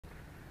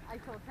I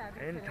told Tabby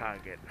in today.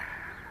 Target.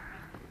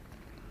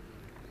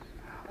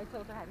 I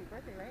told her happy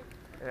birthday, right?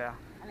 Yeah.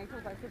 And I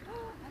told her, I said,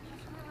 oh, I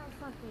just realized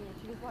something. And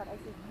she goes, what? I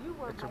said, you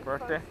were It's my your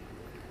birthday?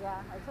 first.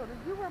 Yeah, I told her,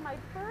 you were my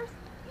first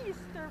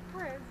Easter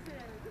present.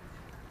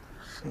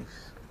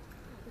 Jeez.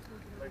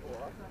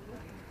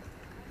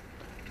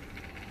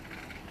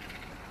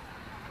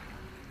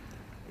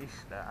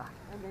 Easter.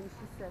 And then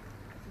she said,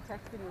 she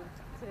texted me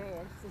today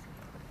and she says,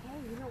 hey,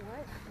 you know what?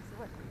 I said,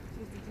 what?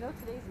 She said, did you know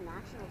today's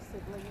National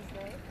Siblings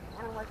Day?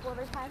 And I'm like, well,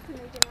 they had to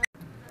make it.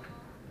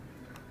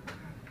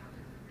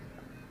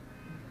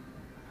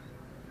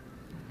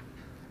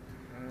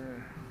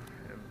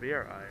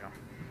 Beer aisle.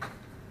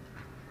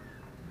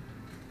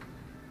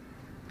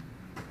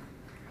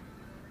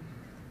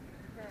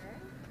 Okay.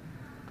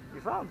 You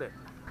found it?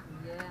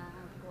 Yeah,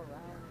 I'll go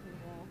around.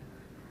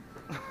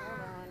 Hold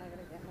on, I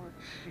gotta get more.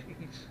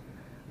 Jeez.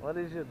 What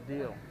is your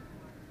deal?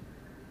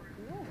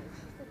 Yeah, it's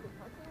just like the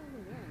parts are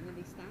over there, and then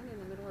they stand in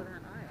the middle of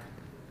that aisle.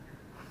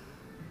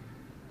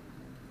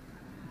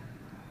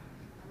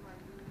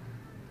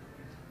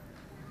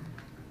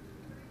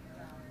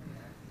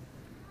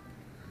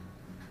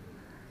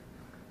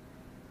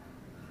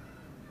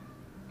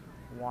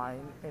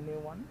 Wine,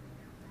 anyone?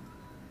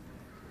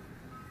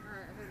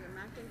 Alright, I got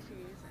mac and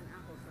cheese and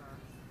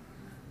applesauce.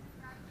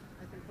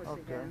 I can push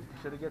Okay. again.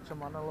 Should I get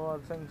some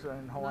unallowed things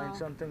and Hawaiian No.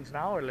 some things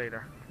now or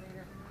later?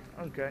 Later.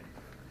 Okay.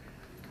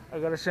 I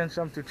gotta send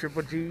some to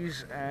Triple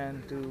G's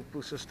and to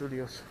Pusa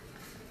Studios.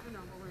 I know,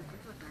 but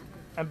it's okay.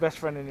 And Best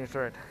Friend in Your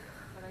Third.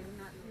 But I do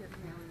not see it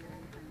mailing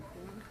anytime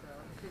soon, so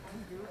if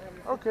you do,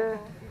 and Okay.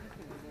 you just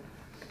can get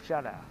it.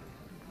 Shout out.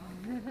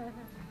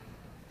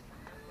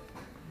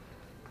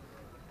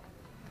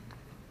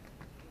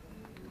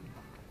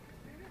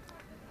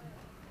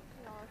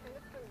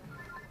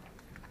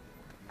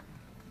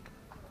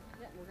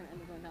 Yeah, we're gonna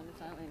end up going down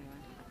this aisle anyway.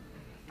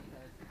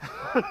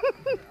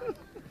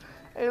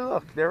 Hey,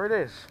 look, there it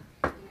is.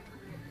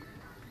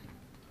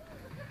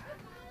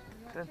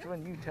 That's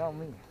when you tell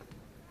me.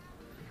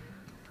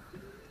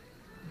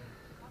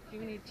 Do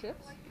you need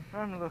chips?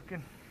 I'm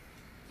looking.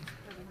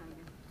 They're behind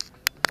you.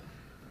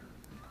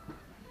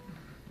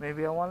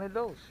 Maybe I wanted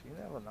those. You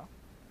never know.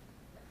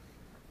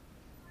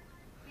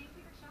 Thank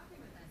you for shopping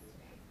with us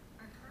today.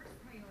 Our first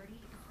priority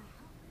is the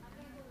health of your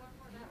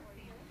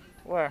families.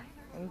 Where?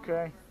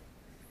 Okay.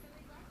 So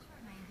we'd like to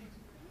remind you to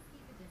please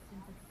keep a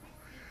distance of 6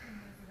 feet from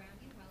those around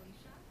you while you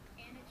shop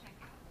and at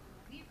checkout.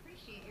 We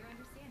appreciate your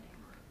understanding.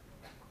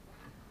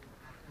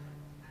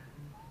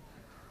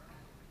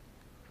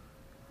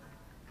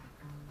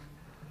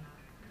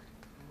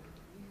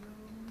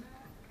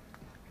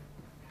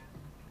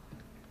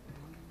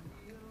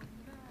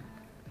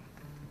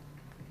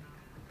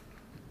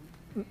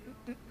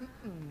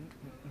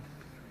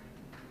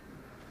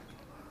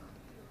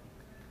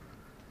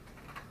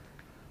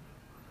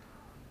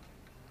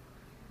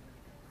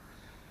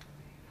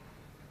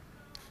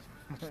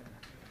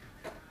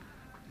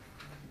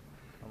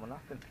 I'm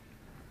nothing.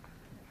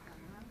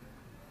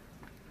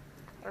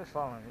 I was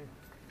following you.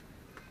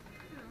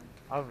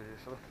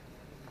 Obviously.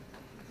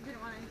 You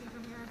didn't want anything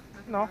from here?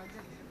 Nothing No. wrong with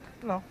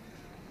it? No.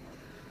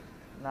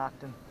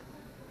 Nothing.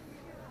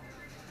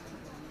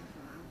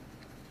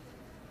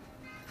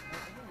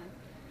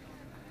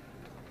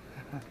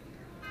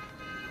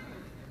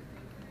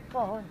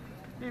 Oh,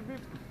 beep beep.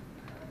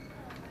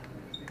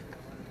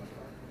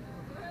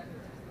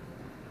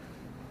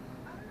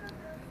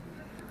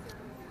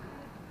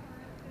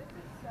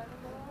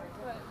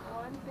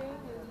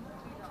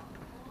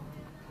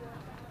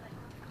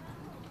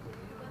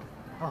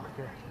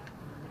 Okay.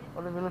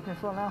 What are we looking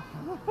for now?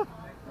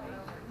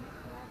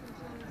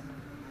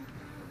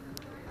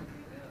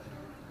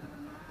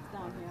 It's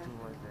down here.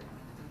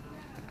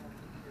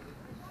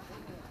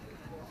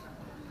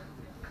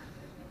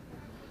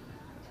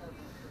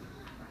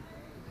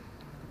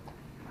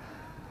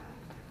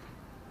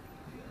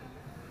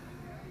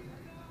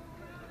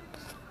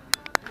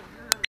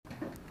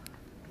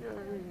 Yay.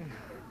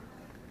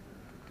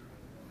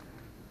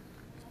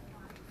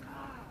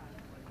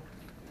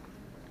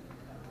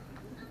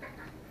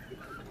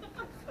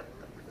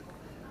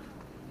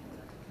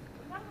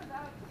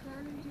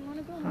 Do you want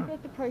to go look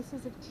at the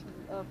prices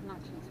of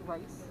not cheese,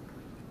 rice?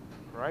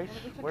 Rice? Why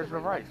don't we check Where's the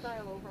rice?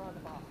 Style over on the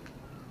bottom.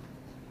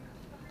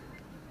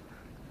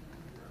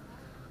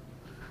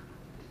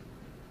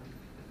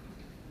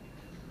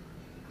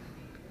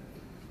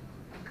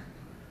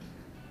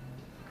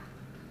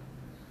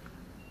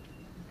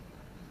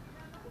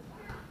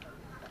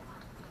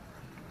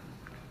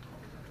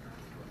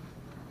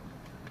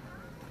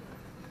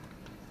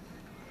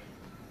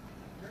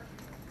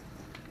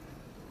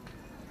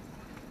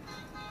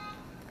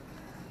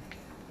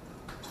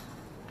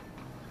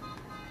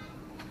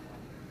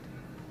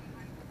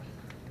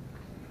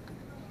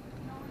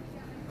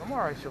 No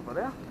more rice over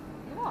there.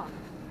 You want?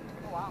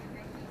 Oh wow.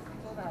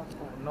 Sold out.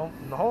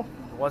 No,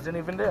 it wasn't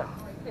even there.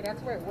 Okay,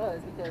 that's where it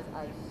was because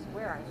I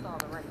swear I saw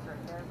the rice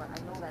right there, but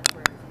I know that's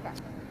where it's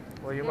kept.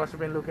 Well, you must have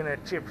been looking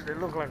at chips. They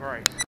look like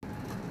rice.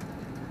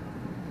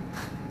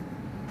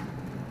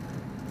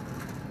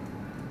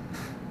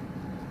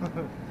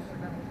 Gonna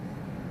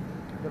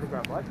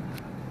grab what?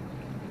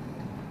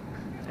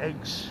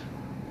 Eggs.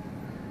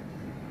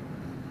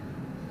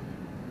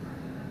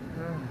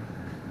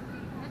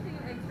 I think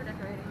eggs for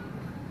decorating.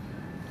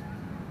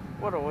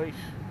 What a waste.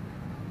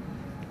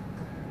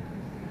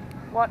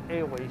 What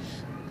a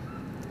waste.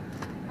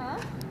 Huh?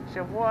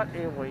 So what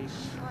a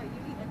waste. Oh, you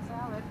eat egg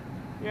salad,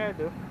 Yeah, I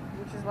do.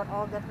 which is what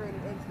all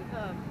decorated eggs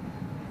become.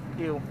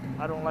 Ew,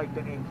 I don't like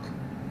the ink.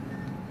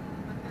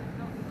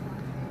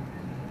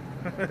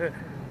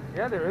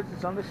 Yeah, there is.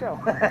 It's on the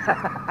shell.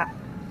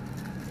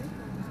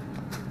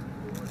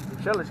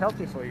 Shell is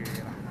healthy for you,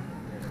 you know.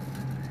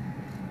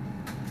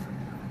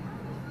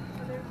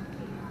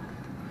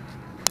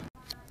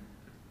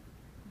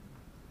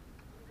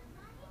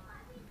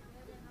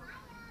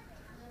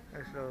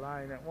 There's the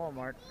line at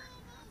Walmart.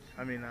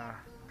 I mean,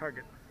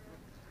 Target.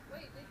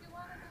 Wait, did you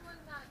want to